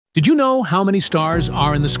Did you know how many stars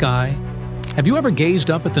are in the sky? Have you ever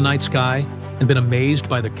gazed up at the night sky and been amazed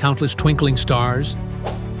by the countless twinkling stars?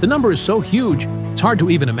 The number is so huge, it's hard to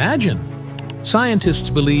even imagine. Scientists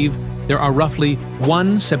believe there are roughly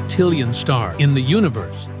 1 septillion stars in the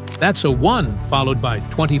universe. That's a 1 followed by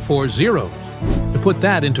 24 zeros. To put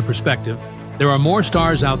that into perspective, there are more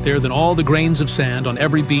stars out there than all the grains of sand on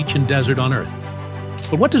every beach and desert on Earth.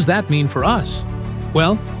 But what does that mean for us?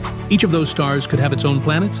 Well, each of those stars could have its own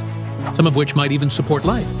planets, some of which might even support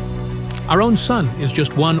life. Our own sun is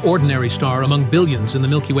just one ordinary star among billions in the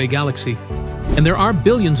Milky Way galaxy, and there are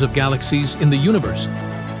billions of galaxies in the universe.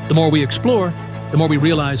 The more we explore, the more we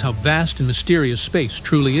realize how vast and mysterious space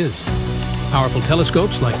truly is. Powerful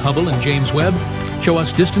telescopes like Hubble and James Webb show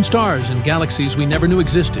us distant stars and galaxies we never knew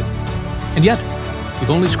existed. And yet, we've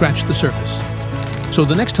only scratched the surface. So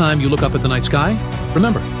the next time you look up at the night sky,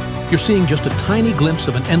 remember, you're seeing just a tiny glimpse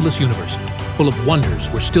of an endless universe, full of wonders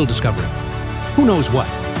we're still discovering. Who knows what,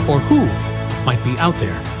 or who, might be out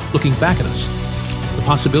there, looking back at us. The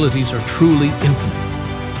possibilities are truly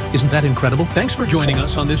infinite. Isn't that incredible? Thanks for joining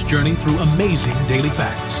us on this journey through amazing daily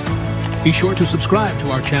facts. Be sure to subscribe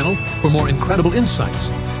to our channel for more incredible insights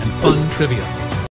and fun trivia.